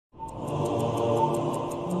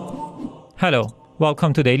Hello,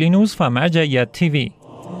 welcome to Daily News from Ajayat TV.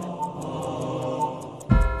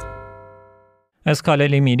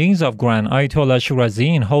 Scholarly meetings of Grand Ayatollah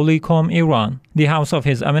Shirazi in Holy Qom, Iran. The House of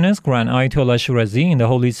His Eminence Grand Ayatollah Shirazi in the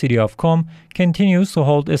holy city of Qom continues to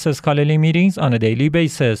hold its scholarly meetings on a daily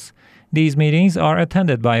basis. These meetings are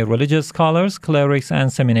attended by religious scholars, clerics, and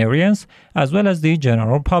seminarians, as well as the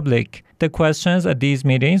general public. The questions at these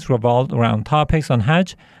meetings revolved around topics on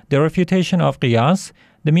Hajj, the refutation of Qiyas,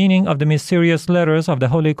 the meaning of the mysterious letters of the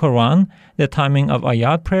Holy Quran, the timing of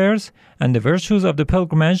ayat prayers, and the virtues of the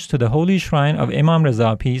pilgrimage to the holy shrine of Imam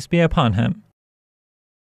Reza, peace be upon him.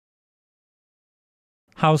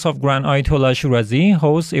 House of Grand Ayatollah Shirazi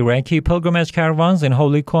hosts Iraqi pilgrimage caravans in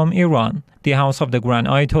Holy Qom, Iran. The House of the Grand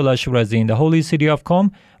Ayatollah Shirazi in the holy city of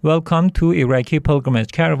Qom welcomed two Iraqi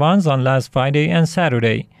pilgrimage caravans on last Friday and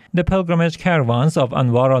Saturday. The pilgrimage caravans of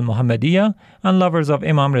Anwar al-Muhammadiyya and lovers of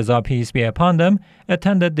Imam Reza, peace be upon them,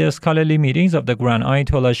 attended the scholarly meetings of the Grand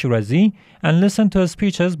Ayatollah Shirazi and listened to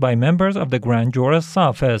speeches by members of the Grand Jurist's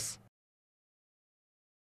office.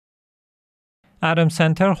 Adam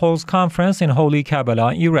Center holds conference in Holy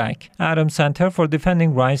Karbala, Iraq. Adam Center for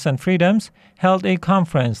Defending Rights and Freedoms held a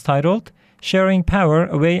conference titled Sharing Power,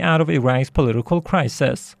 A Way Out of Iraq's Political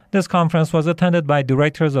Crisis. This conference was attended by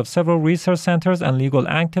directors of several research centers and legal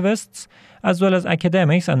activists, as well as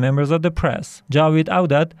academics and members of the press. Jawid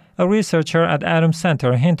Audat, a researcher at Adam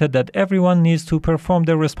Center, hinted that everyone needs to perform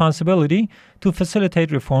their responsibility to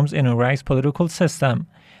facilitate reforms in Iraq's political system.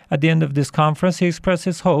 At the end of this conference, he expressed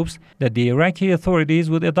his hopes that the Iraqi authorities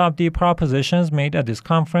would adopt the propositions made at this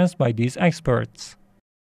conference by these experts.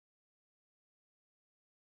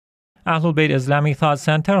 AhlulBayt Islamic Thought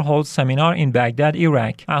Center holds seminar in Baghdad,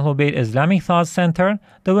 Iraq. AhlulBayt Islamic Thought Center,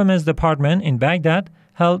 the Women's Department in Baghdad,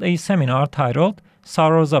 held a seminar titled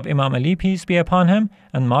Sorrows of Imam Ali, peace be upon him,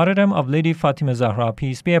 and Martyrdom of Lady Fatima Zahra,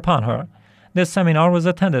 peace be upon her. This seminar was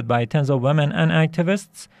attended by tens of women and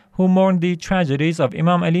activists who mourned the tragedies of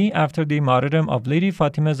Imam Ali after the martyrdom of Lady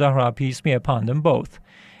Fatima Zahra, peace be upon them both.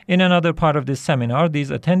 In another part of this seminar, these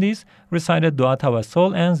attendees recited Dua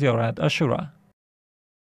Tawassul and Ziyarat Ashura.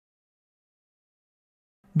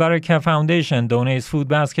 Barakah Foundation donates food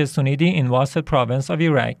baskets to needy in Wasit province of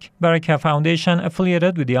Iraq. Barakah Foundation,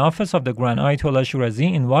 affiliated with the office of the Grand Ayatollah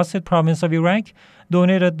Shirazi in Wasit province of Iraq,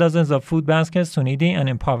 donated dozens of food baskets to needy and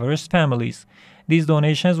impoverished families. These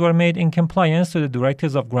donations were made in compliance to the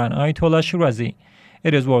directives of Grand Ayatollah Shirazi.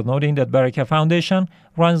 It is worth noting that Barakah Foundation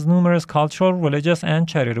runs numerous cultural, religious, and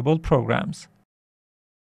charitable programs.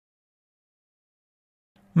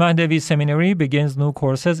 Mahdavi Seminary begins new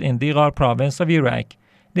courses in Dighar province of Iraq.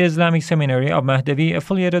 The Islamic Seminary of Mahdavi,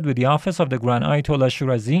 affiliated with the office of the Grand Ayatollah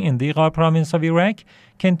Shirazi in Dighar province of Iraq,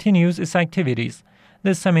 continues its activities.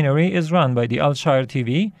 This seminary is run by the Al-Shire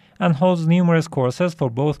TV and holds numerous courses for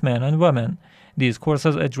both men and women. These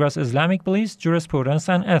courses address Islamic beliefs, jurisprudence,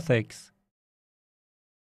 and ethics.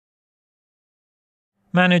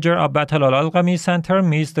 Manager of Batal Al-Qami Center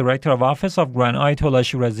meets Director of Office of Grand Ayatollah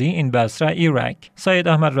Shirazi in Basra, Iraq. Sayyid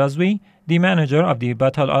Ahmad Razwi, the manager of the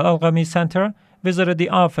Batal Al-Qami Center, visited the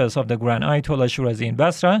office of the Grand Ayatollah Shirazi in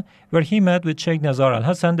Basra, where he met with Sheikh Nazar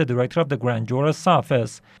al-Hassan, the director of the Grand Jurist's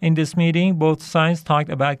office. In this meeting, both sides talked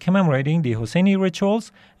about commemorating the Husseini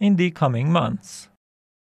rituals in the coming months.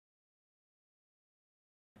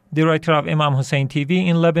 Director of Imam Hussein TV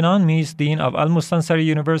in Lebanon meets Dean of Al-Mustansari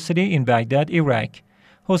University in Baghdad, Iraq.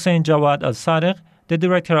 Hussein Jawad al-Sadiq, the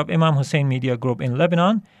director of Imam Hussein Media Group in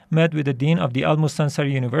Lebanon, met with the dean of the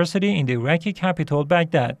Al-Mustansari University in the Iraqi capital,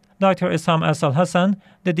 Baghdad. Dr. Issam al-Hassan,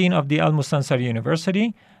 the dean of the Al-Mustansari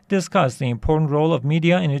University, discussed the important role of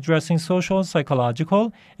media in addressing social,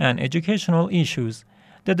 psychological, and educational issues.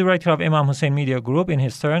 The director of Imam Hussein Media Group, in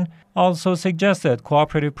his turn, also suggested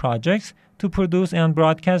cooperative projects to produce and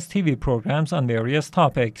broadcast TV programs on various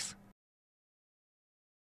topics.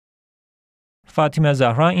 Fatima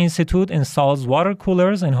Zahra Institute installs water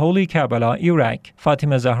coolers in Holy Karbala, Iraq.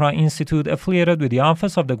 Fatima Zahra Institute, affiliated with the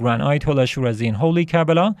office of the Grand Ayatollah Shirazi in Holy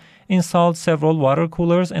Karbala, installed several water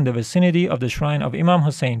coolers in the vicinity of the shrine of Imam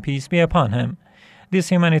Hussein, peace be upon him. This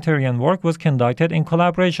humanitarian work was conducted in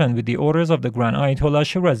collaboration with the orders of the Grand Ayatollah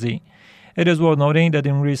Shirazi. It is worth noting that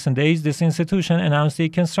in recent days, this institution announced the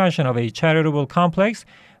construction of a charitable complex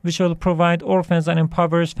which will provide orphans and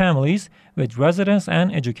impoverished families with residence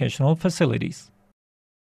and educational facilities.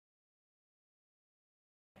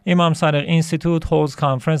 Imam Sadiq Institute holds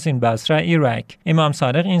conference in Basra, Iraq. Imam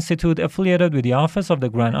Sadiq Institute, affiliated with the office of the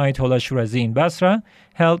Grand Ayatollah Shirazi in Basra,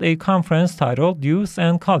 held a conference titled Youth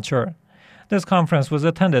and Culture. This conference was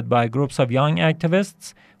attended by groups of young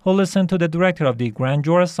activists who listened to the director of the Grand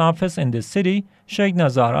Jurist's office in this city, Sheikh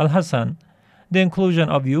Nazar al-Hassan. the inclusion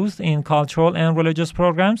of youth in cultural and religious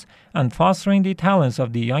programs, and fostering the talents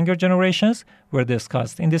of the younger generations were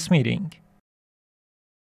discussed in this meeting.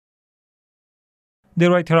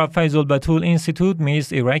 Director of Faizol-Batool Institute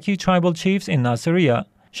meets Iraqi tribal chiefs in Nasseriya.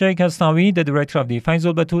 Sheikh Hasnawi, the director of the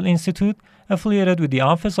Faizol-Batool Institute, affiliated with the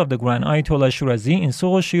office of the Grand Ayatollah Shirazi in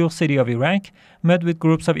Suq al-Shuyukh city of Iraq, met with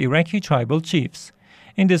groups of Iraqi tribal chiefs.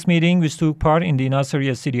 In this meeting, which took part in the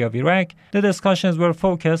Nasseriya city of Iraq, the discussions were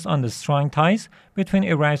focused on the strong ties between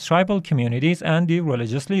Iraq's tribal communities and the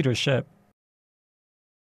religious leadership.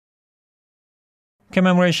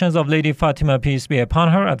 Commemorations of Lady Fatima, peace be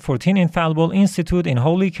upon her, at 14 Infallible Institute in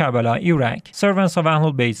Holy Karbala, Iraq. Servants of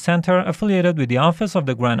AhlulBayt Center, affiliated with the office of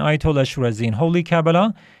the Grand Ayatollah Shirazi in Holy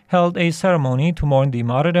Karbala, held a ceremony to mourn the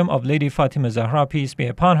martyrdom of Lady Fatima Zahra, peace be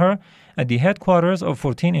upon her, at the headquarters of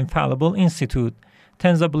 14 Infallible Institute.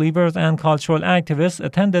 Tens of believers and cultural activists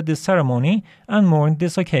attended this ceremony and mourned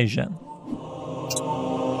this occasion.